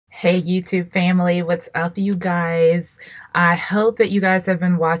Hey YouTube family, what's up you guys? I hope that you guys have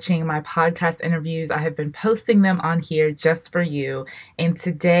been watching my podcast interviews. I have been posting them on here just for you. And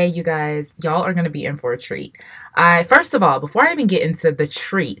today, you guys, y'all are going to be in for a treat. First of all, before I even get into the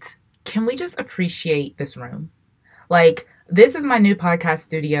treat, can we just appreciate this room? Like, this is my new podcast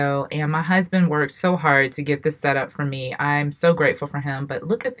studio, and my husband worked so hard to get this set up for me. I'm so grateful for him, but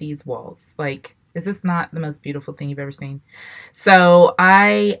look at these walls. Like, is this not the most beautiful thing you've ever seen? So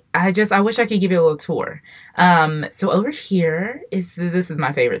I wish I could give you a little tour. So over here this is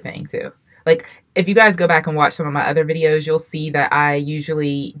my favorite thing too. Like, if you guys go back and watch some of my other videos, you'll see that I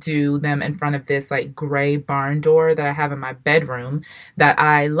usually do them in front of this like gray barn door that I have in my bedroom that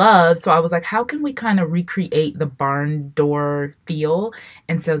I love. So I was like, how can we kind of recreate the barn door feel?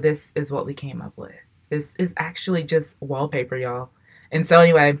 And so this is what we came up with. This is actually just wallpaper, y'all. And so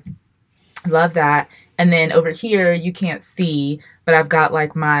anyway, love that. And then over here, you can't see, but I've got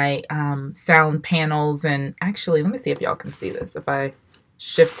like my sound panels. And actually, let me see if y'all can see this. If I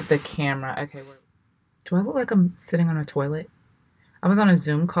shift the camera. Okay, do I look like I'm sitting on a toilet? I was on a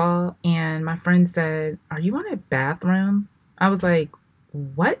Zoom call and my friend said, "Are you on a bathroom?" I was like,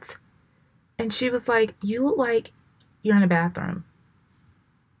 "What?" And she was like, "You look like you're in a bathroom."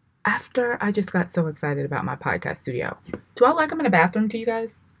 After I just got so excited about my podcast studio. Do I look like I'm in a bathroom to you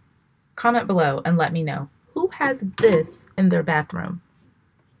guys? Comment below and let me know. Who has this in their bathroom?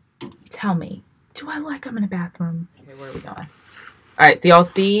 Tell me. Do I look like I'm in a bathroom? Okay, where are we going? All right, so y'all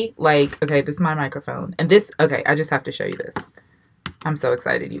see, like, okay, this is my microphone. And this, okay, I just have to show you this. I'm so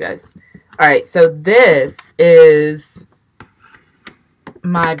excited, you guys. All right, so this is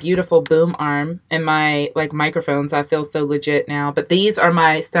my beautiful boom arm and my, like, microphones. I feel so legit now. But these are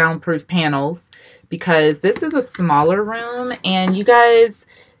my soundproof panels because this is a smaller room. And you guys,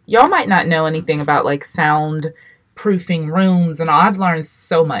 y'all might not know anything about, like, soundproofing rooms. And I've learned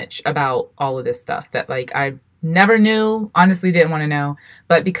so much about all of this stuff that, like, I never knew, honestly didn't want to know,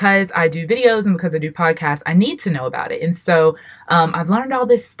 but because I do videos and because I do podcasts, I need to know about it. And so I've learned all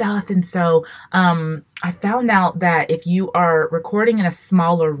this stuff. And so I found out that if you are recording in a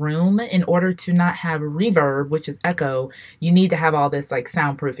smaller room, in order to not have reverb, which is echo, you need to have all this like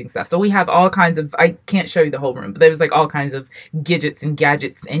soundproofing stuff. So we have all kinds of, I can't show you the whole room, but there's like all kinds of gadgets and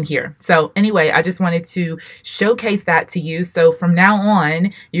gadgets in here. So anyway, I just wanted to showcase that to you. So from now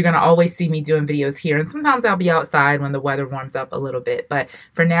on, you're going to always see me doing videos here. And sometimes I'll be outside when the weather warms up a little bit. But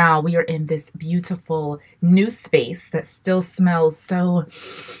for now, we are in this beautiful new space that still smells so,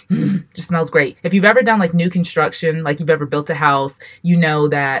 just smells great. If you've ever done like new construction, like you've ever built a house, you know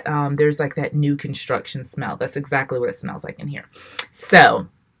that there's like that new construction smell. That's exactly what it smells like in here. So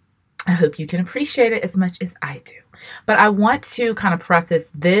I hope you can appreciate it as much as I do. But I want to kind of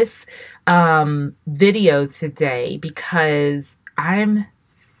preface this video today because I'm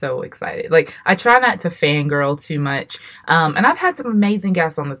so excited. Like, I try not to fangirl too much. And I've had some amazing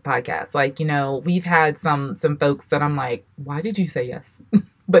guests on this podcast. Like, you know, we've had some folks that I'm like, why did you say yes?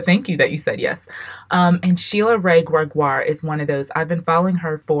 But thank you that you said yes. And Sheila Wray-Gregoire is one of those. I've been following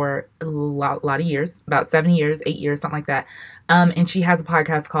her for a lot of years, about 7 years, 8 years, something like that. And she has a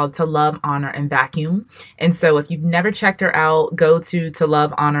podcast called To Love, Honor, and Vacuum. And so if you've never checked her out, go to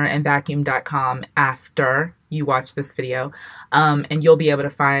lovehonorandvacuum.com after you watch this video. And you'll be able to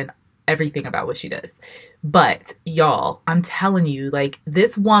find everything about what she does. But y'all, I'm telling you, like,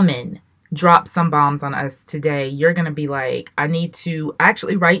 this woman drop some bombs on us today. You're going to be like, I need to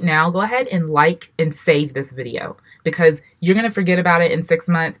actually right now, go ahead and like and save this video because you're going to forget about it in 6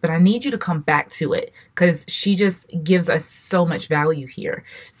 months, but I need you to come back to it because she just gives us so much value here.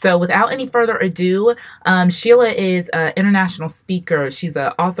 So without any further ado, Sheila is an international speaker. She's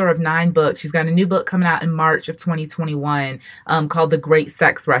an author of 9 books. She's got a new book coming out in March of 2021 called The Great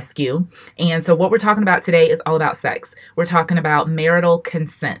Sex Rescue. And so what we're talking about today is all about sex. We're talking about marital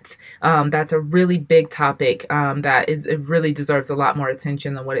consent. That's a really big topic it really deserves a lot more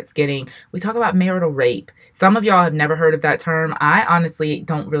attention than what it's getting. We talk about marital rape. Some of y'all have never heard of that term. I honestly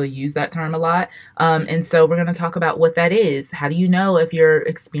don't really use that term a lot. And so we're going to talk about what that is. How do you know if you're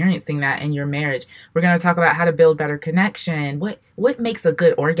experiencing that in your marriage? We're going to talk about how to build better connection. What makes a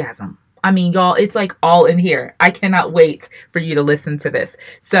good orgasm? I mean, y'all, it's like all in here. I cannot wait for you to listen to this.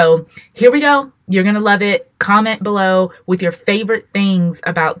 So here we go. You're going to love it. Comment below with your favorite things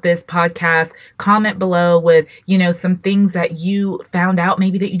about this podcast. Comment below with, you know, some things that you found out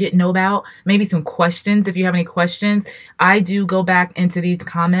maybe that you didn't know about. Maybe some questions if you have any questions. I do go back into these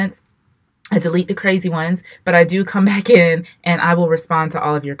comments. I delete the crazy ones, but I do come back in and I will respond to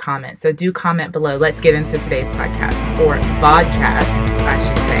all of your comments. So do comment below. Let's get into today's podcast, or vodcast, I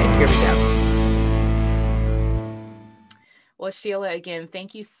should say. Here we go. Well, Sheila, again,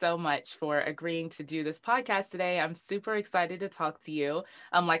 thank you so much for agreeing to do this podcast today. I'm super excited to talk to you.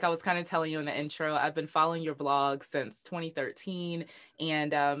 Like I was kind of telling you in the intro, I've been following your blog since 2013.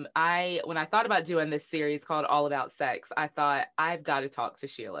 And when I thought about doing this series called All About Sex, I thought I've got to talk to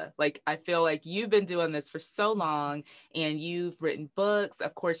Sheila. Like, I feel like you've been doing this for so long and you've written books.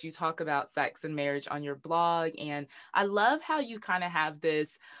 Of course, you talk about sex and marriage on your blog. And I love how you kind of have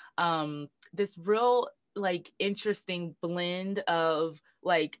this real like interesting blend of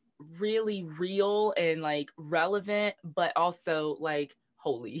like really real and like relevant, but also like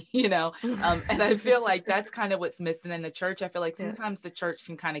holy, and I feel like that's kind of what's missing in the church. I feel like Yeah. sometimes the church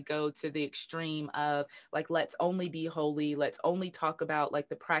can kind of go to the extreme of like, let's only be holy, let's only talk about like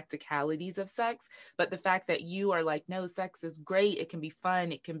the practicalities of sex. But the fact that you are like, no, sex is great, it can be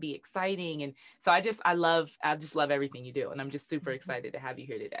fun, it can be exciting. And so I just love everything you do, and I'm just super excited to have you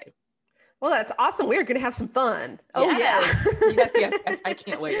here today. Well, that's awesome. We're going to have some fun. Oh, yeah. Yes. Yes. I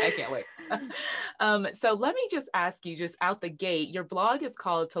can't wait. I can't wait. So let me just ask you, just out the gate, your blog is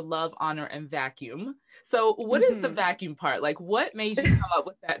called To Love, Honor, and Vacuum. So what is the vacuum part? Like, what made you come up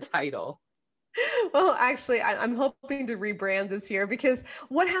with that title? Well, actually, I'm hoping to rebrand this year, because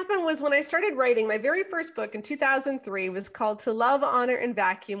what happened was when I started writing, my very first book in 2003 was called To Love, Honor, and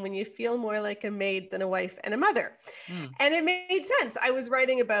Vacuum When You Feel More Like a Maid Than a Wife and a Mother. Mm. And it made sense. I was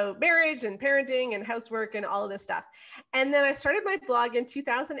writing about marriage and parenting and housework and all of this stuff. And then I started my blog in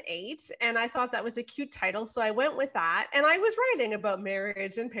 2008, and I thought that was a cute title. So I went with that. And I was writing about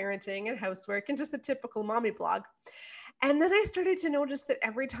marriage and parenting and housework and just the typical mommy blog. And then I started to notice that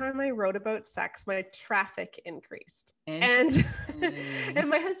every time I wrote about sex, my traffic increased. And and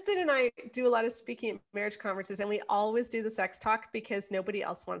my husband and I do a lot of speaking at marriage conferences, and we always do the sex talk because nobody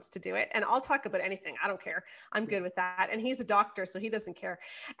else wants to do it. And I'll talk about anything. I don't care. I'm good with that. And he's a doctor, so he doesn't care.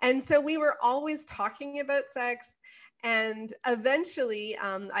 And so we were always talking about sex. And eventually,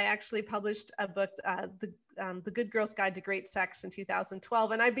 I actually published a book, The Good Girl's Guide to Great Sex, in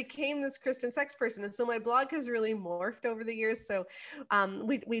 2012. And I became this Christian sex person. And so my blog has really morphed over the years. So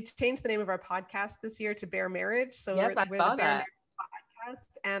we changed the name of our podcast this year to Bare Marriage. So Yes, I we're the saw Bare that. Marriage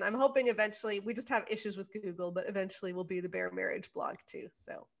podcast. And I'm hoping eventually, we just have issues with Google, but eventually we'll be the Bare Marriage blog too.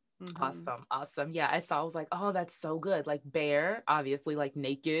 So. Awesome. Awesome. Yeah, I was like, oh, that's so good. Like bare, obviously, like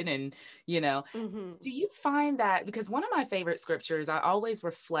naked. And, do you find that, because one of my favorite scriptures, I always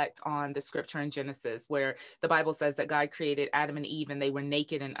reflect on the scripture in Genesis where the Bible says that God created Adam and Eve and they were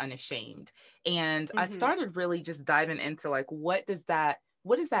naked and unashamed. And I started really just diving into like, what does that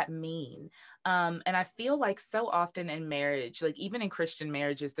mean? And I feel like so often in marriage, like even in Christian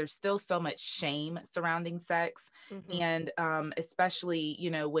marriages, there's still so much shame surrounding sex. And especially,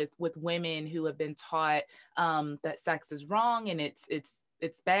 with women who have been taught that sex is wrong and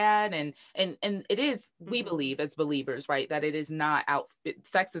it's bad, and it is, we believe as believers, right, that it is not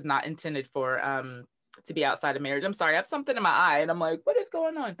sex is not intended for to be outside of marriage. I'm sorry, I have something in my eye and I'm like, what is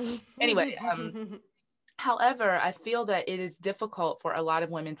going on? Anyway, however, I feel that it is difficult for a lot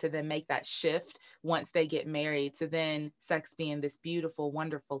of women to then make that shift once they get married, to then sex being this beautiful,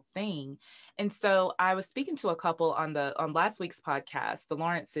 wonderful thing. And so I was speaking to a couple on last week's podcast, the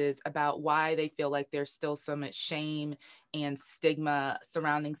Lawrences, about why they feel like there's still so much shame and stigma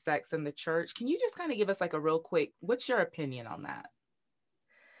surrounding sex in the church. Can you just kind of give us like a real quick, what's your opinion on that?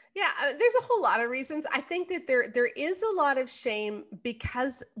 Yeah, there's a whole lot of reasons. I think that there is a lot of shame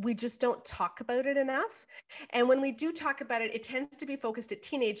because we just don't talk about it enough. And when we do talk about it, it tends to be focused at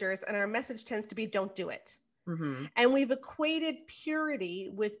teenagers, and our message tends to be, don't do it. And we've equated purity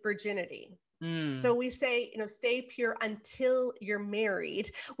with virginity. So we say, stay pure until you're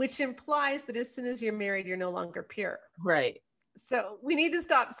married, which implies that as soon as you're married, you're no longer pure. Right. So we need to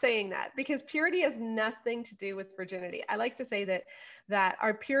stop saying that, because purity has nothing to do with virginity. I like to say that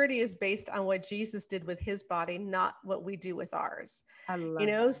our purity is based on what Jesus did with his body, not what we do with ours. I love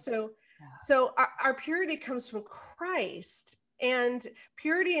that. So our purity comes from Christ. And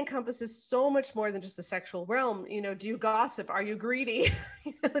purity encompasses so much more than just the sexual realm. Do you gossip? Are you greedy?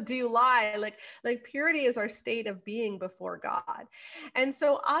 Do you lie? Like purity is our state of being before God. And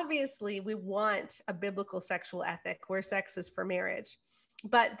so obviously we want a biblical sexual ethic where sex is for marriage.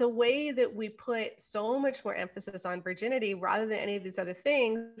 But the way that we put so much more emphasis on virginity rather than any of these other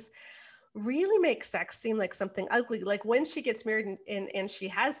things really makes sex seem like something ugly. Like when she gets married and she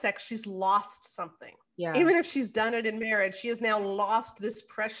has sex, she's lost something. Yeah. Even if she's done it in marriage, she has now lost this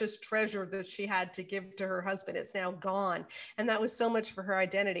precious treasure that she had to give to her husband. It's now gone. And that was so much for her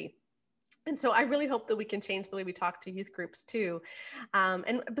identity. And so I really hope that we can change the way we talk to youth groups too.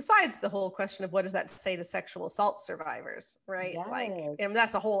 And besides the whole question of what does that say to sexual assault survivors, right? Like, and Yes.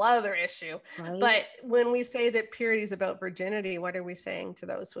 that's a whole other issue. Right. But when we say that purity is about virginity, what are we saying to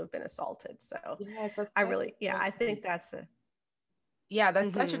those who have been assaulted? So Yes, that's I such really, a yeah, great I point. think that's a, Yeah,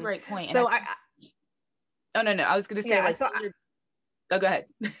 that's such a mm-hmm. great point. And I So think, oh no, no, I was gonna say yeah, like so in your, oh, go ahead.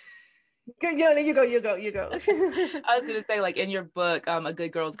 you go. I was gonna say, like in your book, A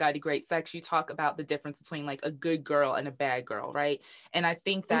Good Girl's Guide to Great Sex, you talk about the difference between like a good girl and a bad girl, right? And I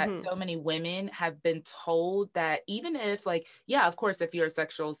think that Mm-hmm. so many women have been told that even if, like, yeah, of course, if you're a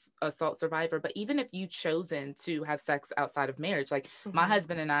sexual assault survivor, but even if you chosen to have sex outside of marriage, like my Mm-hmm.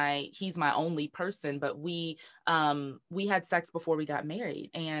 husband and I, he's my only person, but we had sex before we got married,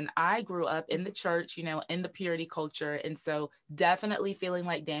 and I grew up in the church, you know, in the purity culture, and so definitely feeling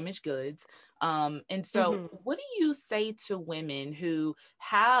like damaged goods. And so Mm-hmm. what do you say to women who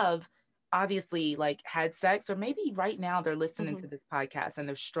have obviously like had sex, or maybe right now they're listening Mm-hmm. to this podcast and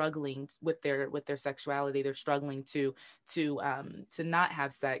they're struggling with their sexuality, they're struggling to not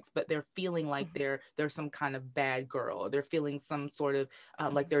have sex, but they're feeling like Mm-hmm. they're some kind of bad girl, or they're feeling some sort of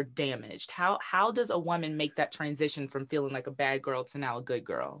like they're damaged. How does a woman make that transition from feeling like a bad girl to now a good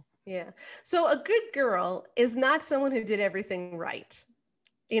girl? Yeah. So a good girl is not someone who did everything right.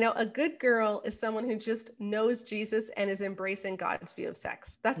 You know, a good girl is someone who just knows Jesus and is embracing God's view of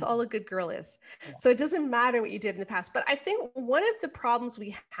sex. That's all Mhm. a good girl is. Yeah. So it doesn't matter what you did in the past. But I think one of the problems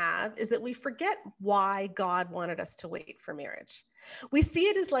we have is that we forget why God wanted us to wait for marriage. We see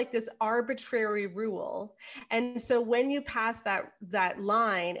it as like this arbitrary rule. And so when you pass that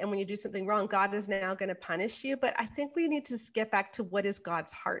line and when you do something wrong, God is now going to punish you. But I think we need to get back to what is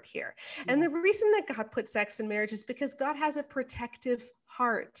God's heart here. And Yeah. the reason that God put sex in marriage is because God has a protective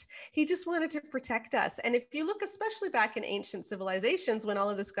heart. He just wanted to protect us. And if you look, especially back in ancient civilizations, when all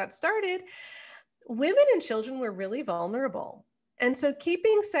of this got started, women and children were really vulnerable. And so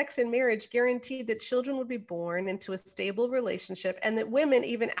keeping sex in marriage guaranteed that children would be born into a stable relationship, and that women,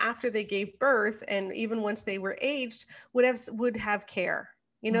 even after they gave birth and even once they were aged, would have care.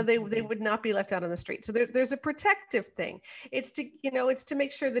 You know, they Mhm. would not be left out on the street. So there's a protective thing. It's to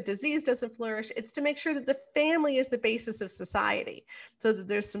make sure the disease doesn't flourish. It's to make sure that the family is the basis of society, so that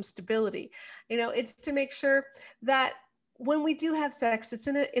there's some stability. It's to make sure that when we do have sex, it's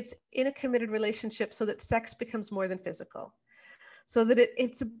in a committed relationship, so that sex becomes more than physical, so that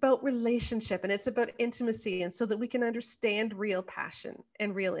it's about relationship and it's about intimacy, and so that we can understand real passion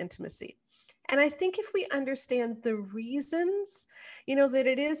and real intimacy. And I think if we understand the reasons, that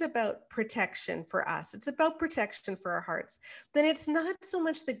it is about protection for us, it's about protection for our hearts, then it's not so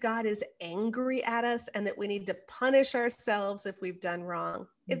much that God is angry at us and that we need to punish ourselves if we've done wrong.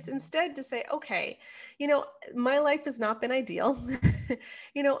 It's Mhm. instead to say, okay, my life has not been ideal.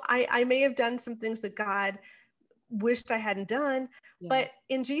 I may have done some things that God wished I hadn't done, Yeah. but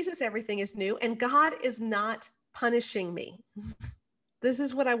in Jesus, everything is new, and God is not punishing me. This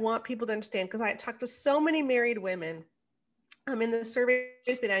is what I want people to understand, because I talked to so many married women. In the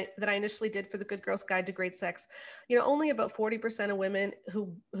surveys that I initially did for the Good Girls Guide to Great Sex, only about 40% of women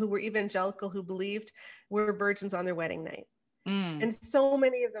who were evangelical, who believed, were virgins on their wedding night. Mm. And so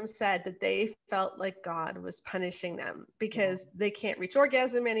many of them said that they felt like God was punishing them Yeah. because they can't reach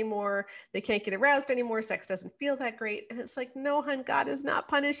orgasm anymore. They can't get aroused anymore. Sex doesn't feel that great. And it's like, no, hon, God is not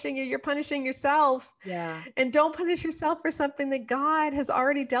punishing you. You're punishing yourself. Yeah. And don't punish yourself for something that God has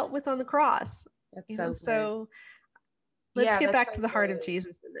already dealt with on the cross. That's so good. So let's Yeah, get that's back so to the heart of good.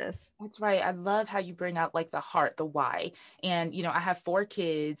 Jesus in this. That's right. I love how you bring out like the heart, the why. And, I have four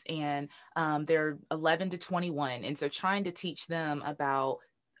kids, and they're 11 to 21. And so trying to teach them about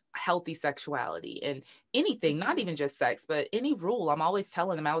healthy sexuality and anything, not Mm-hmm. even just sex, but any rule. I'm always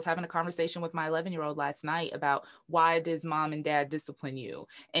telling them. I was having a conversation with my 11-year-old last night about, why does mom and dad discipline you?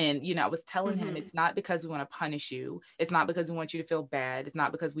 And, I was telling him, Mm-hmm. it's not because we want to punish you. It's not because we want you to feel bad. It's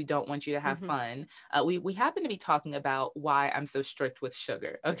not because we don't want you to have Mm-hmm. fun. We happen to be talking about why I'm so strict with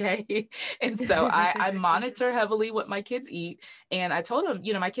sugar. Okay. And so I monitor heavily what my kids eat. And I told them,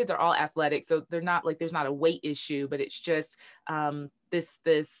 my kids are all athletic. So they're not like, there's not a weight issue, but it's just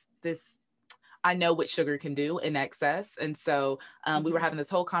this I know what sugar can do in excess. And so we were Mm-hmm. having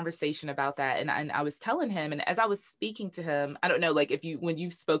this whole conversation about that. And I was telling him, and as I was speaking to him, I don't know, like if when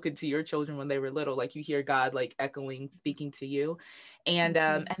you've spoken to your children when they were little, like you hear God like echoing, speaking to you. And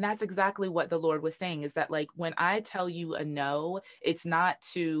that's exactly what the Lord was saying, is that like, when I tell you a no, it's not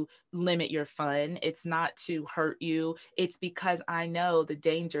to limit your fun. It's not to hurt you. It's because I know the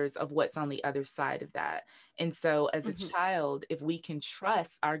dangers of what's on the other side of that. And so as a Mhm. child, if we can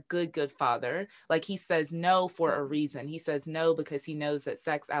trust our good father, like he says no for a reason. He says no because he knows that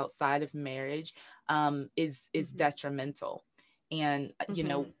sex outside of marriage is Mhm. detrimental. And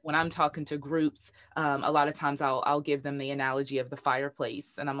Mhm. when I'm talking to groups, a lot of times I'll give them the analogy of the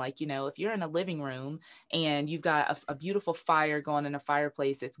fireplace, and I'm like, if you're in a living room and you've got a beautiful fire going in a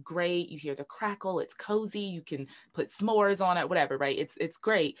fireplace, it's great. You hear the crackle, it's cozy. You can put s'mores on it, whatever, right? It's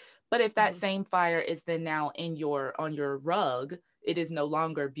great. But if that Mhm. same fire is then now on your rug, it is no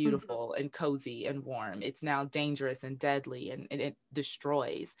longer Mhm. beautiful and cozy and warm. It's now dangerous and deadly, and it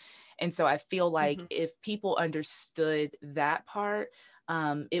destroys. And so I feel like Mhm. if people understood that part,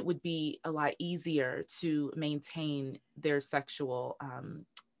 it would be a lot easier to maintain their sexual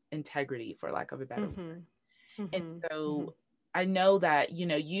integrity, for lack of a better word. Mhm. And Mhm. Mhm. so I know that,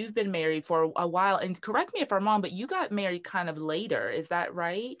 you've been married for a while, and correct me if I'm wrong, but you got married kind of later. Is that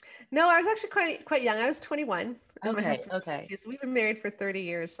right? No, I was actually quite young. I was 21 and my Okay. husband's Okay. 22. So we've been married for 30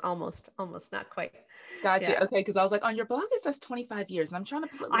 years, almost, not quite. Gotcha. Yeah. Okay. Cause I was like, on your blog, it says 25 years. And I'm trying to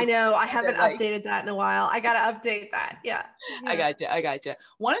put I like, know. I together, haven't like, updated that in a while. I got to update that. Yeah. I Yeah. got you. I got you.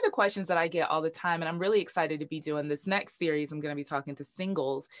 One of the questions that I get all the time, and I'm really excited to be doing this next series, I'm going to be talking to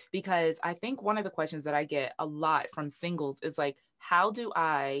singles, because I think one of the questions that I get a lot from singles is like, how do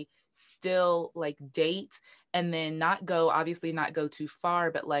I still like date and then obviously not go too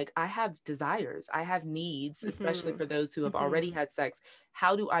far, but like I have desires, I have needs, especially Mhm. for those who have already Mhm. had sex.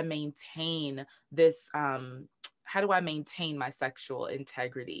 How do I maintain this? How do I maintain my sexual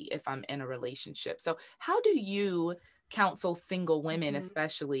integrity if I'm in a relationship? So, how do you counsel single women, Mhm.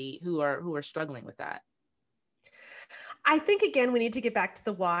 especially who are struggling with that? I think again, we need to get back to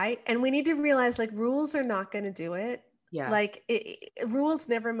the why, and we need to realize like rules are not going to do it. Yeah. Like rules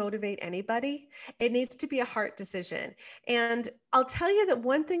never motivate anybody. It needs to be a heart decision. And I'll tell you that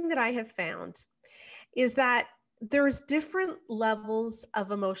one thing that I have found is that there's different levels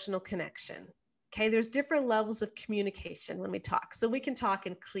of emotional connection. Okay, there's different levels of communication when we talk. So we can talk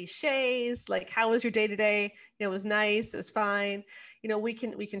in cliches, like how was your day today? It was nice, it was fine. We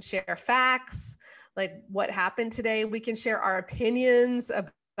can share facts, like what happened today. We can share our opinions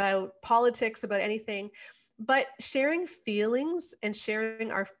about politics, about anything. But sharing feelings and sharing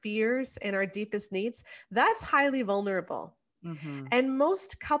our fears and our deepest needs, that's highly vulnerable. Mm-hmm. And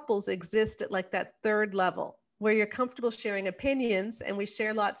most couples exist at like that third level where you're comfortable sharing opinions and we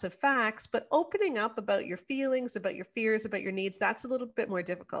share lots of facts, but opening up about your feelings, about your fears, about your needs, that's a little bit more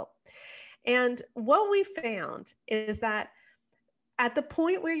difficult. And what we found is that at the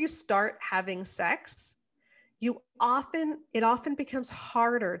point where you start having sex, it often becomes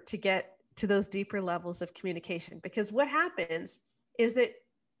harder to get to those deeper levels of communication, because what happens is that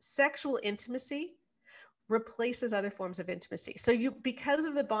sexual intimacy replaces other forms of intimacy. So because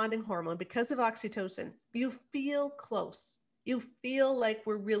of the bonding hormone, because of oxytocin, you feel close. You feel like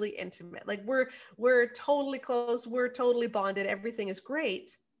we're really intimate. Like we're totally close, we're totally bonded, everything is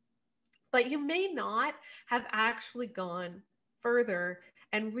great. But you may not have actually gone further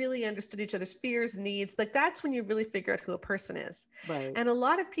and really understood each other's fears, needs. Like that's when you really figure out who a person is. Right. And a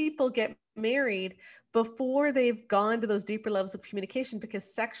lot of people get married before they've gone to those deeper levels of communication because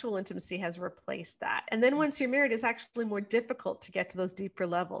sexual intimacy has replaced that. And then once you're married, it's actually more difficult to get to those deeper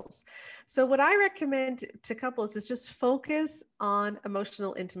levels. So what I recommend to couples is just focus on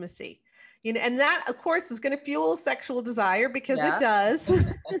emotional intimacy. And that of course is going to fuel sexual desire because it Yeah. does.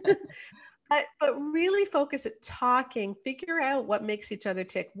 But really focus at talking, figure out what makes each other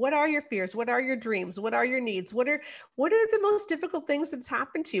tick. What are your fears? What are your dreams? What are your needs? What are the most difficult things that's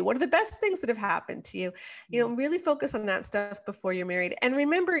happened to you? What are the best things that have happened to you? Really focus on that stuff before you're married. And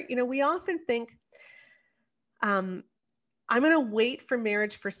remember, we often think, um, I'm going to wait for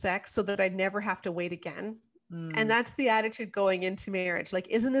marriage for sex so that I never have to wait again. And Mm, that's the attitude going into marriage. Like,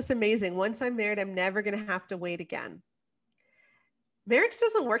 isn't this amazing? Once I'm married, I'm never going to have to wait again. Marriage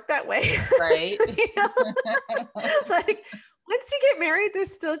doesn't work that way. right. You know? Like once you get married,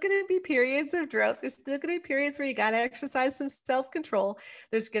 there's still going to be periods of drought. There's still going to be periods where you got to exercise some self-control.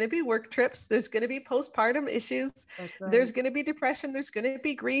 There's going to be work trips. There's going to be postpartum issues. That's There's right. going to be depression. There's going to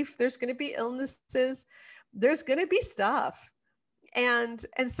be grief. There's going to be illnesses. There's going to be stuff. And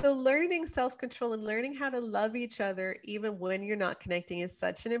so learning self-control and learning how to love each other even when you're not connecting is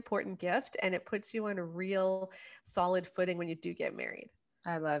such an important gift, and it puts you on a real solid footing when you do get married.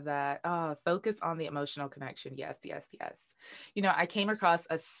 I love that. Oh, focus on the emotional connection. Yes, yes, yes. I came across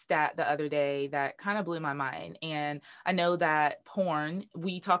a stat the other day that kind of blew my mind. And I know that porn,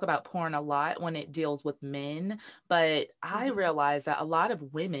 we talk about porn a lot when it deals with men, but I Mm-hmm. realize that a lot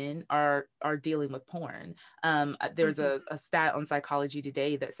of women are dealing with porn. There's Mm-hmm. a stat on Psychology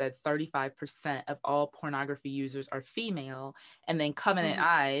Today that said 35% of all pornography users are female. And then Covenant Mm-hmm.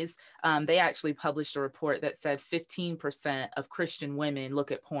 Eyes, they actually published a report that said 15% of Christian women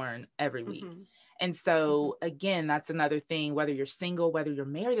look at porn every week. Mm-hmm. And Mm-hmm. so, again, that's another thing, whether you're single, whether you're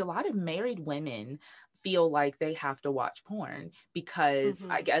married, a lot of married women feel like they have to watch porn because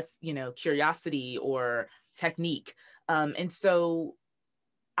Mm-hmm. I guess, curiosity or technique. And so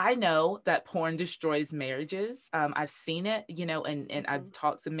I know that porn destroys marriages. I've seen it, and Mm-hmm. I've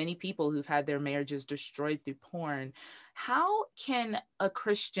talked to many people who've had their marriages destroyed through porn. How can a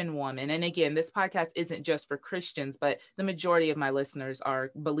Christian woman, and again, this podcast isn't just for Christians, but the majority of my listeners are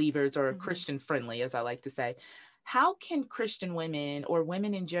believers or Mm-hmm. Christian friendly, as I like to say. How can Christian women or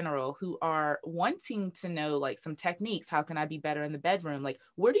women in general who are wanting to know like some techniques, how can I be better in the bedroom? Like,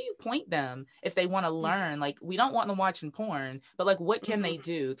 where do you point them if they want to learn? Like, we don't want them watching porn, but like, what can Mm-hmm. they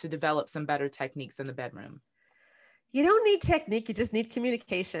do to develop some better techniques in the bedroom? You don't need technique, you just need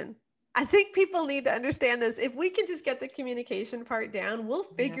communication. I think people need to understand this. If we can just get the communication part down, we'll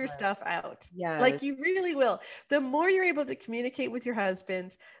Yeah. figure stuff out. Yes. Like you really will. The more you're able to communicate with your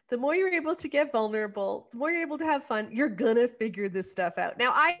husband, the more you're able to get vulnerable, the more you're able to have fun, you're going to figure this stuff out.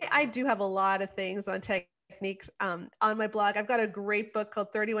 Now, I do have a lot of things on techniques on my blog. I've got a great book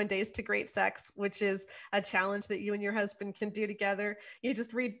called 31 Days to Great Sex, which is a challenge that you and your husband can do together. You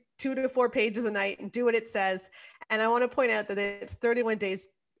just read 2 to 4 pages a night and do what it says. And I want to point out that it's 31 days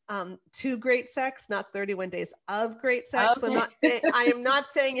to great sex, not 31 days of great sex. So Okay. I am not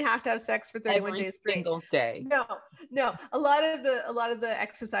saying you have to have sex for 31 Every days straight. single day. No, no. A lot of the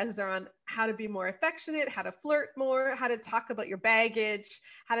exercises are on how to be more affectionate, how to flirt more, how to talk about your baggage,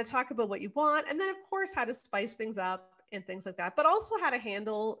 how to talk about what you want, and then of course how to spice things up and things like that. But also how to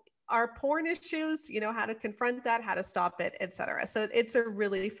handle our porn issues, how to confront that, how to stop it, etc. So it's a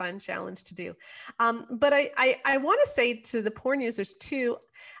really fun challenge to do. But I want to say to the porn users too,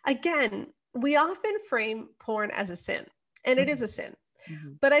 again, we often frame porn as a sin, and it is a sin.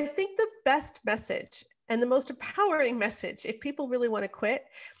 Mm-hmm. But I think the best message and the most empowering message, if people really want to quit,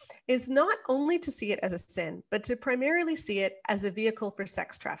 is not only to see it as a sin, but to primarily see it as a vehicle for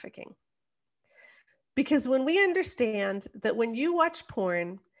sex trafficking. Because when we understand that when you watch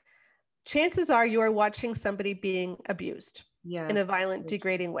porn, chances are you are watching somebody being abused in a Yes. violent,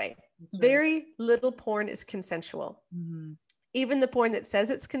 degrading way. That's right. Very little porn is consensual. Mm-hmm. Even the porn that says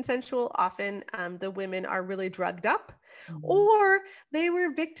it's consensual, often the women are really drugged up, Mm-hmm. or they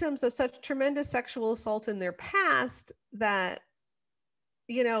were victims of such tremendous sexual assault in their past that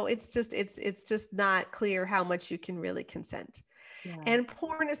it's just not clear how much you can really consent. Yeah. And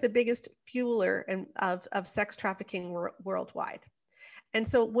porn is the biggest fueler of sex trafficking worldwide. And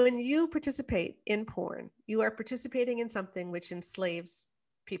so when you participate in porn, you are participating in something which enslaves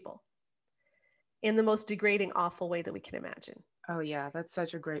people in the most degrading, awful way that we can imagine. Oh, yeah. That's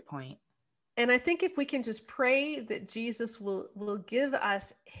such a great point. And I think if we can just pray that Jesus will give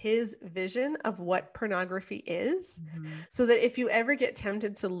us his vision of what pornography is, Mm-hmm. so that if you ever get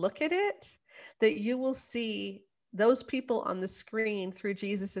tempted to look at it, that you will see those people on the screen through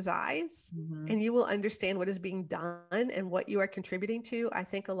Jesus's eyes, Mm-hmm. and you will understand what is being done and what you are contributing to. I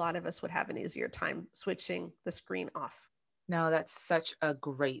think a lot of us would have an easier time switching the screen off. No, that's such a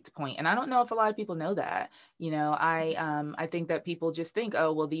great point. And I don't know if a lot of people know that. I think that people just think,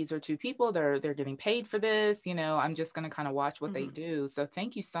 oh, well, these are two people, they're getting paid for this, I'm just going to kind of watch what they Mm-hmm. do. So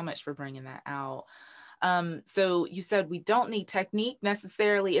thank you so much for bringing that out. So you said we don't need technique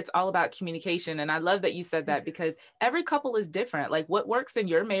necessarily. It's all about communication. And I love that you said that because every couple is different. Like what works in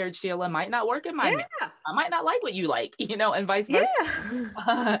your marriage, Sheila, might not work in my marriage. Yeah. I might not like what you like, and vice versa.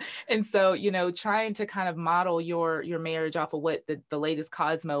 Yeah. And so, trying to kind of model your marriage off of what the latest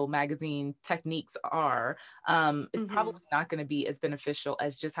Cosmo magazine techniques are, is probably Mm-hmm. not going to be as beneficial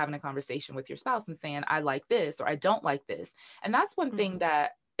as just having a conversation with your spouse and saying, I like this or I don't like this. And that's one thing Mm-hmm.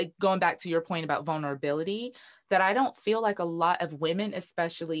 that, going back to your point about vulnerability, that I don't feel like a lot of women,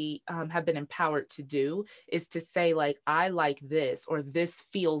 especially, have been empowered to do, is to say like, I like this, or this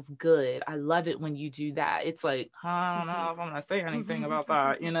feels good. I love it when you do that. It's like, I don't know if I'm gonna say anything about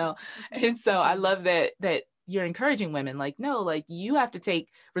that, And so I Mm-hmm. love that you're encouraging women, like, no, like you have to take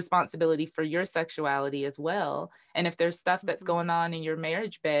responsibility for your sexuality as well. And if there's stuff that's Mm-hmm. going on in your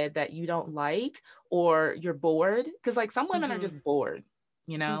marriage bed that you don't like, or you're bored, because like some women are Mm-hmm. just bored,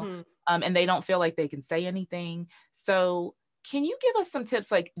 Mm-hmm. and they don't feel like they can say anything. So can you give us some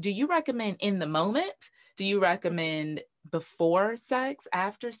tips? Like, do you recommend in the moment? Do you recommend before sex,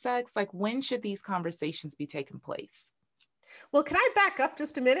 after sex? Like, when should these conversations be taking place? Well, can I back up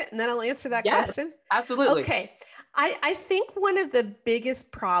just a minute and then I'll answer that Yes, question? absolutely. Okay. I think one of the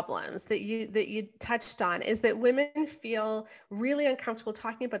biggest problems that you touched on is that women feel really uncomfortable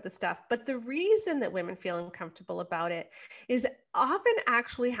talking about this stuff. But the reason that women feel uncomfortable about it is often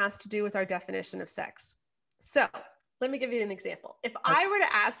actually has to do with our definition of sex. So let me give you an example. If I were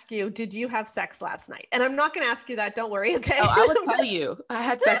to ask you, did you have sex last night? And I'm not going to ask you that, don't worry, okay? Oh, I would tell you, I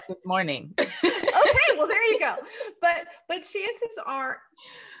had sex this morning. Okay, well, there you go. But chances are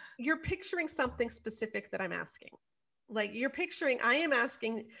you're picturing something specific that I'm asking. Like you're picturing, I am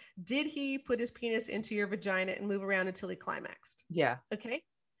asking, did he put his penis into your vagina and move around until he climaxed? Yeah. Okay.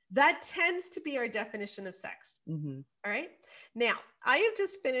 That tends to be our definition of sex. Mm-hmm. All right. Now, I have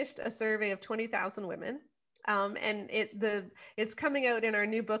just finished a survey of 20,000 women. And it's coming out in our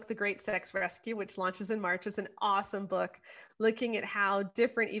new book, The Great Sex Rescue, which launches in March. It's an awesome book looking at how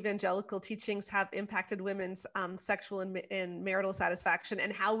different evangelical teachings have impacted women's sexual and marital satisfaction,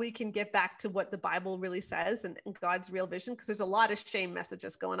 and how we can get back to what the Bible really says and God's real vision, because there's a lot of shame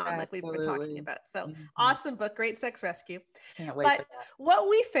messages going on, like we've been talking about. So awesome book, Great Sex Rescue. Can't wait but for that. What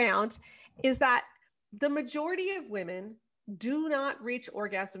we found is that the majority of women do not reach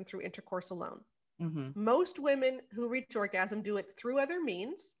orgasm through intercourse alone. Mm-hmm. Most women who reach orgasm do it through other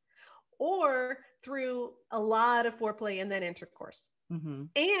means or through a lot of foreplay and then intercourse. Mm-hmm.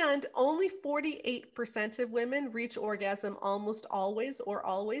 And only 48% of women reach orgasm almost always or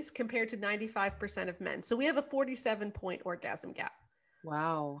always, compared to 95% of men. So we have a 47-point orgasm gap.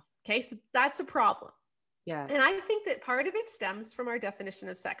 Wow. Okay, so that's a problem. Yeah. And I think that part of it stems from our definition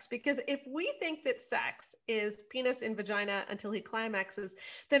of sex, because if we think that sex is penis in vagina until he climaxes,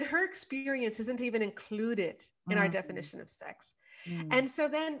 then her experience isn't even included in our definition of sex. And so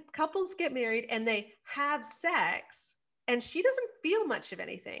then couples get married and they have sex and she doesn't feel much of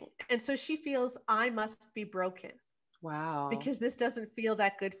anything. And so she feels, I must be broken. Wow. Because this doesn't feel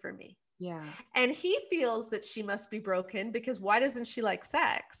that good for me. Yeah. And he feels that she must be broken because why doesn't she like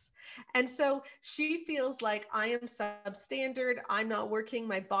sex? And so she feels like, I am substandard. I'm not working.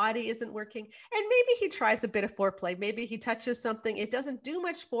 My body isn't working. And maybe he tries a bit of foreplay. Maybe he touches something. It doesn't do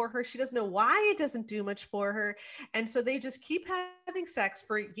much for her. She doesn't know why it doesn't do much for her. And so they just keep having sex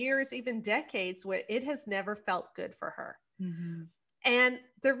for years, even decades, where it has never felt good for her. Mm-hmm. And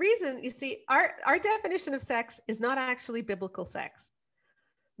the reason, you see, our definition of sex is not actually biblical sex.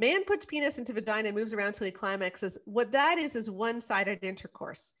 Man puts penis into vagina and moves around till he climaxes. What that is one-sided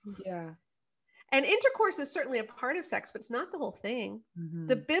intercourse. Yeah. And intercourse is certainly a part of sex, but it's not the whole thing. Mm-hmm.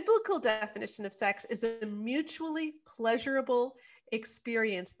 The biblical definition of sex is a mutually pleasurable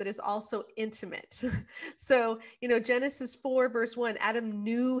experience that is also intimate. So, Genesis 4 verse 1, Adam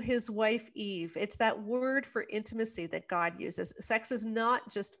knew his wife Eve. It's that word for intimacy that God uses. Sex is not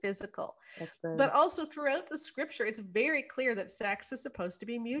just physical, but also throughout the scripture, it's very clear that sex is supposed to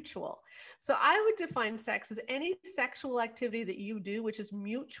be mutual. So I would define sex as any sexual activity that you do, which is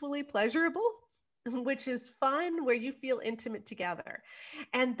mutually pleasurable, which is fun, where you feel intimate together.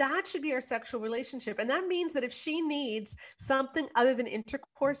 And that should be our sexual relationship. And that means that if she needs something other than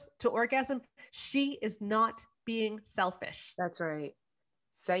intercourse to orgasm, she is not being selfish. That's right.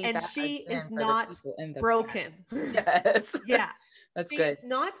 Say and that she again is for not broken. Yes. Yeah. That's she good. is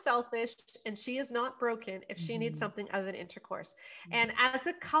not selfish and she is not broken if she needs something other than intercourse. And as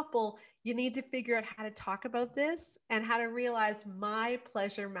a couple, you need to figure out how to talk about this and how to realize my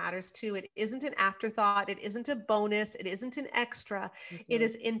pleasure matters too. It isn't an afterthought. It isn't a bonus. It isn't an extra. It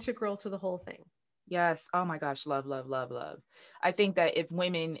is integral to the whole thing. Yes. Oh my gosh. Love, love, love, love. I think that if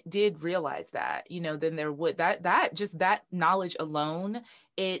women did realize that, then there would just that knowledge alone,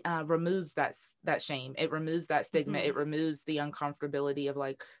 it removes that shame. It removes that stigma. It removes the uncomfortability of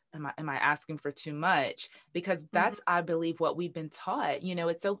like, am I asking for too much? Because that's, I believe, what we've been taught.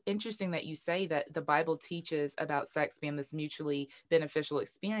 It's so interesting that you say that the Bible teaches about sex being this mutually beneficial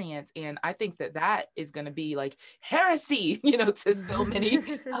experience. And I think that is going to be like heresy, to so many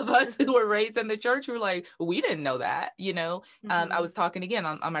of us who were raised in the church who were like, we didn't know that, I was talking again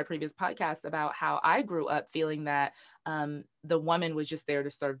on my previous podcast about how I grew up feeling that the woman was just there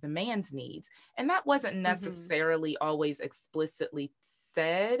to serve the man's needs. And that wasn't necessarily always explicitly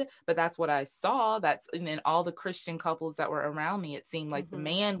said, but that's what I saw. And then all the Christian couples that were around me, it seemed like the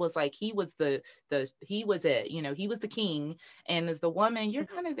man was like, he was he was it, he was the king. And as the woman, you're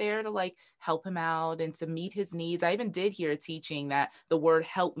kind of there to like help him out and to meet his needs. I even did hear a teaching that the word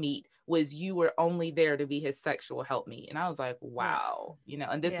helpmeet was you were only there to be his sexual helpmeet. And I was like, wow,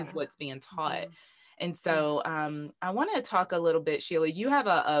 and this is what's being taught. And so I want to talk a little bit, Sheila. You have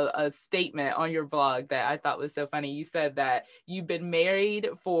a statement on your blog that I thought was so funny. You said that you've been married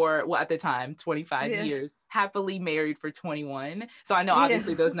for, well, at the time, 25 Yeah. years, happily married for 21. So I know Yeah.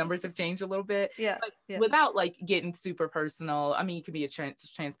 obviously those numbers have changed a little bit, Yeah. but Yeah. without like getting super personal, I mean, you can be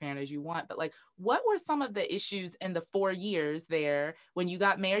transparent as you want, but like, what were some of the issues in the 4 years there when you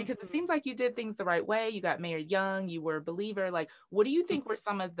got married? Because it seems like you did things the right way. You got married young, you were a believer. Like, what do you think were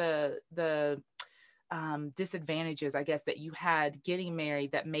some of the disadvantages, I guess, that you had getting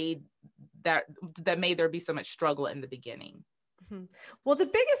married that made there be so much struggle in the beginning? Mhm. Well, the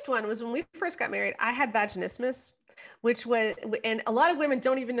biggest one was when we first got married, I had vaginismus, which was, and a lot of women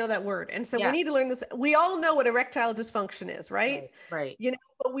don't even know that word. And so we Yeah. need to learn this. We all know what erectile dysfunction is, right? Right. Right. You know,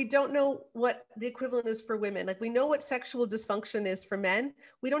 but we don't know what the equivalent is for women. Like we know what sexual dysfunction is for men.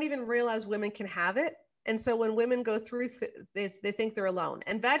 We don't even realize women can have it. And so when women go through, they think they're alone.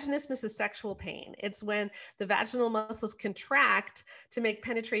 And vaginismus is sexual pain. It's when the vaginal muscles contract to make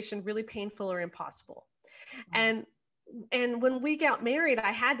penetration really painful or impossible. And when we got married,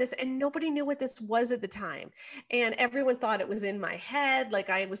 I had this and nobody knew what this was at the time. And everyone thought it was in my head, like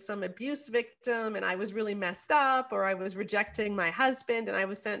I was some abuse victim and I was really messed up, or I was rejecting my husband and I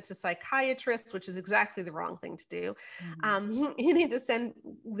was sent to psychiatrists, which is exactly the wrong thing to do. You need to send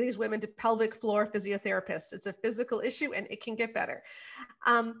these women to pelvic floor physiotherapists. It's a physical issue and it can get better.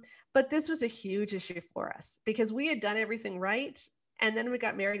 But this was a huge issue for us because we had done everything right. And then we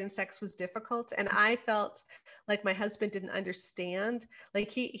got married and sex was difficult. And I felt like my husband didn't understand.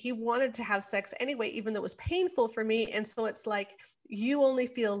 Like he wanted to have sex anyway, even though it was painful for me. And so it's like, you only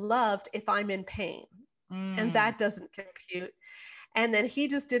feel loved if I'm in pain. And that doesn't compute. And then he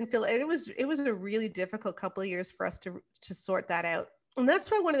just didn't feel it. It was a really difficult couple of years for us to sort that out. And that's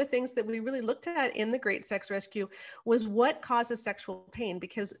why one of the things that we really looked at in the Great Sex Rescue was what causes sexual pain,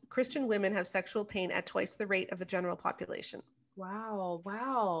 because Christian women have sexual pain at twice the rate of the general population. Wow.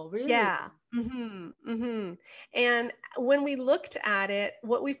 Wow. Really? Yeah. And when we looked at it,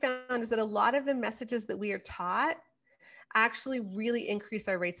 what we found is that a lot of the messages that we are taught actually really increase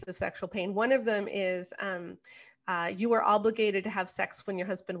our rates of sexual pain. One of them is you are obligated to have sex when your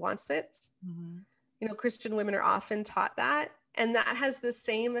husband wants it. You know, Christian women are often taught that. And that has the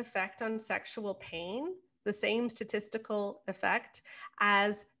same effect on sexual pain, the same statistical effect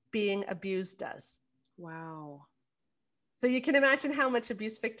as being abused does. Wow. So you can imagine how much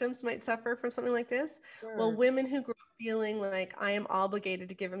abuse victims might suffer from something like this. Sure. Well, women who grow up feeling like I am obligated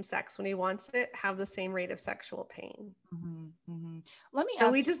to give him sex when he wants it have the same rate of sexual pain. Let me So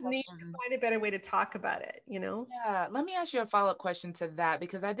ask we you just a need to question. find a better way to talk about it, you know? Yeah, let me ask you a follow-up question to that,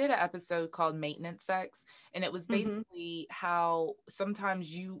 because I did an episode called Maintenance Sex, and it was basically how sometimes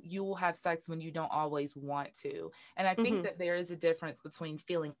you will have sex when you don't always want to. And I think that there is a difference between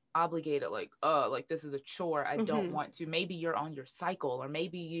feeling obligated, like, oh, like this is a chore, I don't want to. Maybe you're on your cycle, or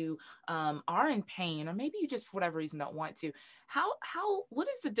maybe you are in pain, or maybe you just for whatever reason don't want to. What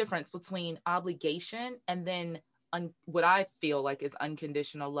is the difference between obligation and then what I feel like is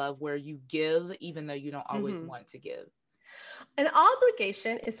unconditional love, where you give even though you don't always want to give? An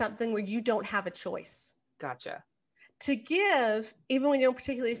obligation is something where you don't have a choice. Gotcha. To give, even when you don't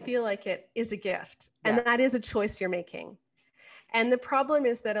particularly feel like it, is a gift. And that is a choice you're making. And the problem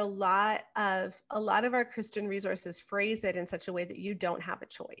is that a lot of our Christian resources phrase it in such a way that you don't have a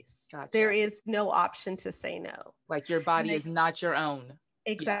choice. Gotcha. There is no option to say no. Like your body is not your own.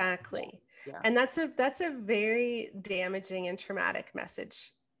 Exactly. Yeah. And that's a very damaging and traumatic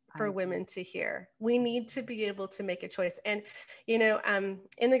message for women to hear. We need to be able to make a choice. And, you know,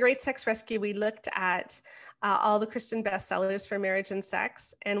 in the Great Sex Rescue, we looked at all the Christian bestsellers for marriage and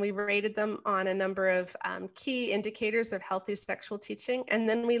sex, and we rated them on a number of key indicators of healthy sexual teaching. And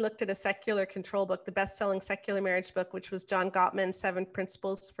then we looked at a secular control book, the best-selling secular marriage book, which was John Gottman's 7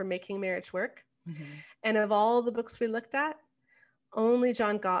 Principles for Making Marriage Work. And of all the books we looked at, only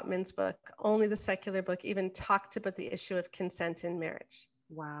John Gottman's book, only the secular book, even talked about the issue of consent in marriage.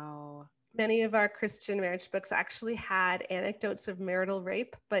 Wow. Many of our Christian marriage books actually had anecdotes of marital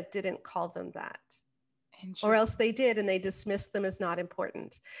rape, but didn't call them that. Or else they did, and they dismissed them as not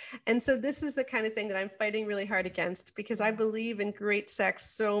important. And so this is the kind of thing that I'm fighting really hard against, because I believe in great sex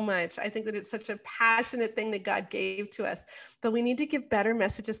so much. I think that it's such a passionate thing that God gave to us, but we need to give better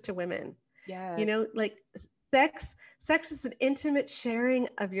messages to women. Yes. You know, like sex is an intimate sharing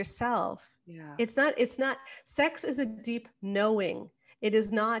of yourself. Yeah. It's not, sex is a deep knowing. It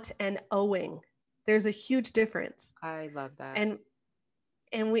is not an owing. There's a huge difference. I love that.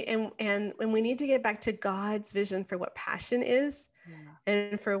 And we need to get back to God's vision for what passion is,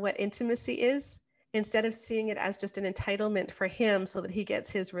 and for what intimacy is. instead of seeing it as just an entitlement for him so that he gets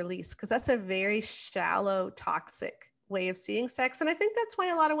his release. Because that's a very shallow, toxic way of seeing sex. And I think that's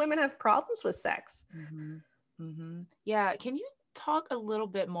why a lot of women have problems with sex. Mm-hmm. Mm-hmm. Yeah. Can you talk a little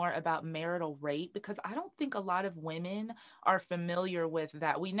bit more about marital rape? Because I don't think a lot of women are familiar with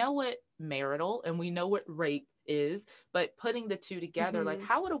that. We know what marital and we know what rape is, but putting the two together, like, Mm-hmm.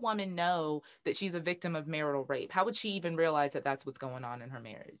 how would a woman know that she's a victim of marital rape? How would she even realize that that's what's going on in her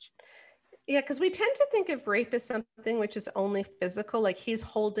marriage? Yeah, because we tend to think of rape as something which is only physical, like he's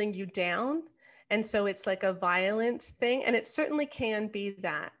holding you down. And so it's like a violent thing. And it certainly can be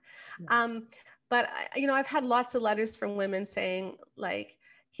that. Yeah. But, I've had lots of letters from women saying, like,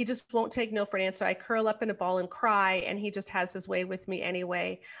 he just won't take no for an answer. I curl up in a ball and cry, and he just has his way with me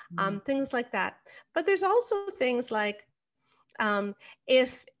anyway. Mm-hmm. Things like that. But there's also things like,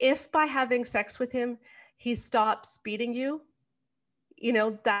 if by having sex with him, he stops beating you,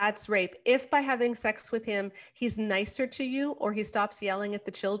 that's rape. If by having sex with him, he's nicer to you, or he stops yelling at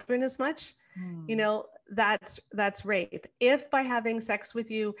the children as much, Mm-hmm. that's rape. If by having sex with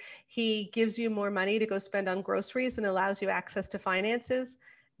you, he gives you more money to go spend on groceries and allows you access to finances,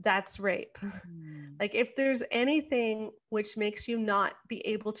 that's rape. Like if there's anything which makes you not be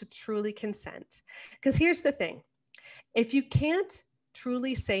able to truly consent. Because here's the thing, if you can't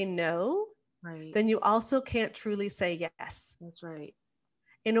truly say no, Right. then you also can't truly say yes. That's right.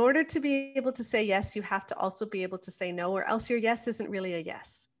 In order to be able to say yes, you have to also be able to say no, or else your yes isn't really a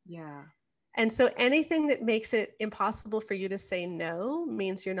yes. Yeah. And so anything that makes it impossible for you to say no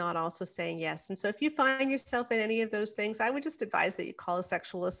means you're not also saying yes. And so if you find yourself in any of those things, I would just advise that you call a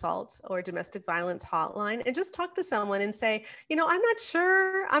sexual assault or domestic violence hotline and just talk to someone and say, I'm not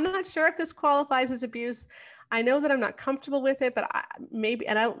sure. I'm not sure if this qualifies as abuse. I know that I'm not comfortable with it, but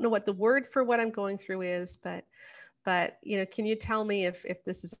and I don't know what the word for what I'm going through is, but can you tell me if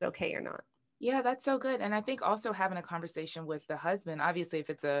this is okay or not? Yeah, that's so good. And I think also having a conversation with the husband, obviously if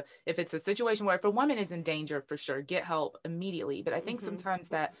it's a situation where if a woman is in danger, for sure, get help immediately. But I think Mm-hmm. sometimes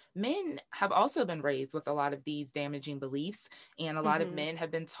that men have also been raised with a lot of these damaging beliefs. And a lot of Mm-hmm. men have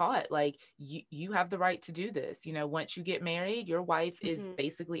been taught like you have the right to do this. Once you get married, your wife is Mm-hmm.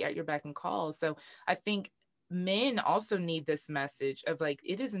 basically at your beck and call. So I think men also need this message of like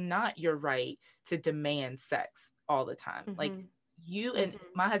it is not your right to demand sex all the time. Like Mm-hmm. you and Mm-hmm.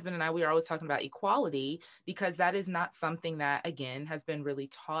 my husband and I, we are always talking about equality because that is not something that, again, has been really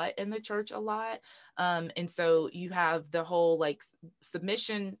taught in the church a lot. And so you have the whole like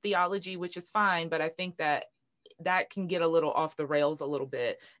submission theology, which is fine, but I think that can get a little off the rails a little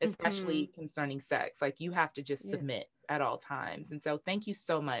bit, Mm-hmm. especially concerning sex. Like you have to just Yeah. submit at all times. And so thank you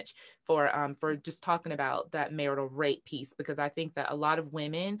so much for just talking about that marital rape piece, because I think that a lot of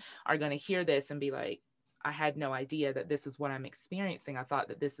women are going to hear this and be like, I had no idea that this is what I'm experiencing. I thought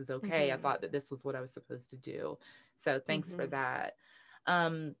that this is okay. I Mm-hmm. thought that this was what I was supposed to do. So thanks for Mm-hmm. that.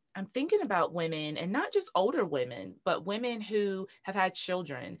 I'm thinking about women, and not just older women, but women who have had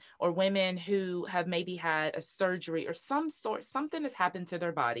children, or women who have maybe had a surgery or something has happened to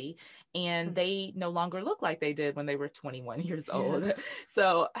their body and they no longer look like they did when they were 21 years Yeah. old.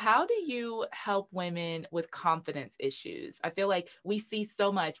 So how do you help women with confidence issues? I feel like we see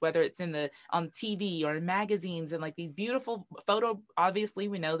so much, whether it's on TV or in magazines, and like these beautiful obviously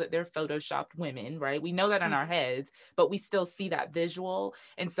we know that they're photoshopped women, right? We know that in our heads, but we still see that visual.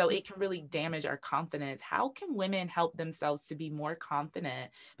 And so it can really damage our confidence. How can women help themselves to be more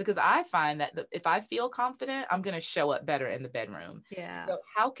confident? Because I find that if I feel confident, I'm going to show up better in the bedroom. Yeah. So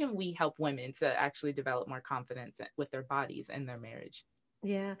how can we help women to actually develop more confidence with their bodies and their marriage?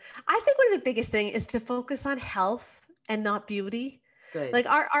 Yeah. I think one of the biggest thing is to focus on health and not beauty. Good. Like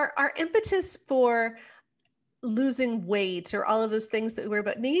our impetus for losing weight or all of those things that we're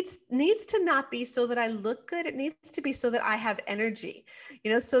about needs to not be so that I look good. It needs to be so that I have energy,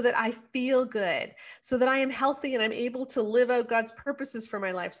 so that I feel good, so that I am healthy and I'm able to live out God's purposes for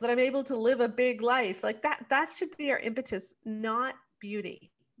my life, so that I'm able to live a big life. Like that should be our impetus, not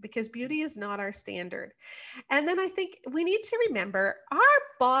beauty, because beauty is not our standard. And then I think we need to remember our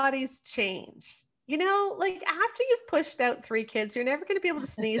bodies change. Like after you've pushed out 3 kids, you're never going to be able to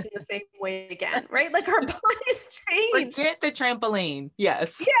sneeze in the same way again, right? Like our bodies change. Forget the trampoline.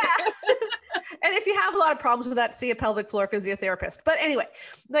 Yes. Yeah. And if you have a lot of problems with that, see a pelvic floor physiotherapist. But anyway,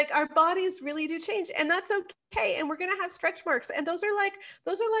 like our bodies really do change, and that's okay. And we're going to have stretch marks, and those are like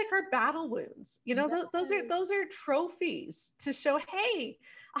our battle wounds. Those are trophies to show, hey,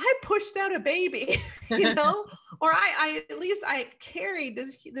 I pushed out a baby, you know, or I at least I carried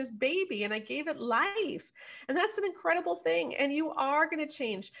this baby and I gave it life. And that's an incredible thing. And you are going to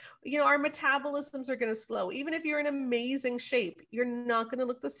change. You know, our metabolisms are going to slow. Even if you're in amazing shape, you're not going to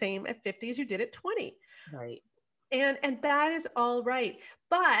look the same at 50 as you did at 20. Right. And that is all right.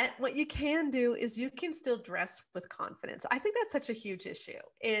 But what you can do is you can still dress with confidence. I think that's such a huge issue.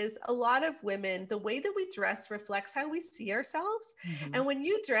 Is a lot of women, the way that we dress reflects how we see ourselves. Mm-hmm. And when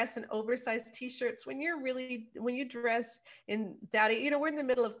you dress in oversized t-shirts, when you dress in daddy, you know, we're in the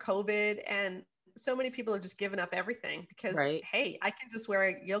middle of COVID and so many people are just giving up everything because, Right. hey, I can just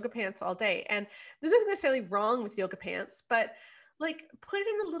wear yoga pants all day. And there's nothing necessarily wrong with yoga pants, but like put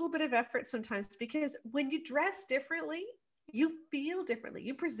in a little bit of effort sometimes, because when you dress differently, you feel differently,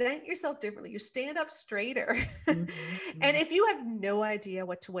 you present yourself differently, you stand up straighter. Mm-hmm. And Mm-hmm. if you have no idea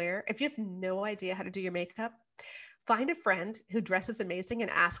what to wear, if you have no idea how to do your makeup, find a friend who dresses amazing and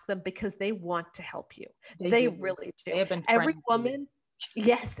ask them, because they want to help you. They They do. really do. They have been Every praying for you. woman,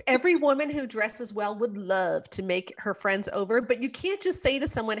 yes, every woman who dresses well would love to make her friends over, but you can't just say to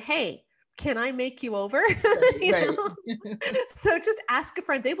someone, hey, can I make you over? Right. You Right. know? So just ask a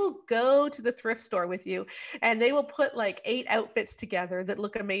friend. They will go to the thrift store with you and they will put like 8 outfits together that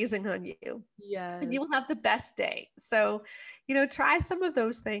look amazing on you. And Yes. you will have the best day. So, you know, try some of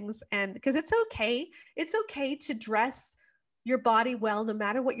those things. And because it's okay. It's okay to dress your body well, no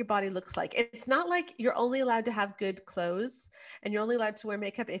matter what your body looks like. It's not like you're only allowed to have good clothes and you're only allowed to wear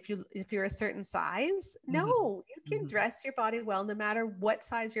makeup if you're a certain size. Mm-hmm. No, you can Mm-hmm. dress your body well, no matter what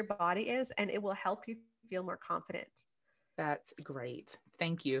size your body is, and it will help you feel more confident. That's great.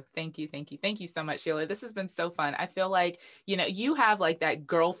 Thank you. Thank you. Thank you. Thank you so much, Sheila. This has been so fun. I feel like, you have like that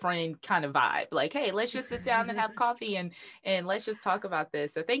girlfriend kind of vibe. Like, hey, let's just sit down and have coffee and let's just talk about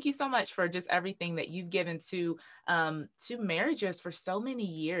this. So thank you so much for just everything that you've given to marriages for so many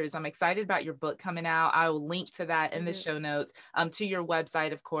years. I'm excited about your book coming out. I will link to that in the show notes, to your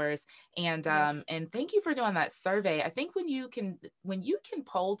website, of course. And Yes. and thank you for doing that survey. I think when you can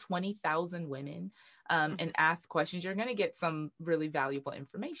poll 20,000 women and ask questions, you're going to get some really valuable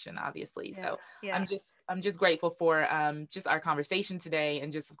information, obviously. Yeah. So Yeah. I'm just grateful for just our conversation today,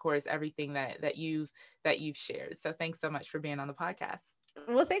 and just of course everything that you've shared. So thanks so much for being on the podcast.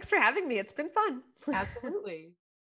 Well, thanks for having me. It's been fun. Absolutely.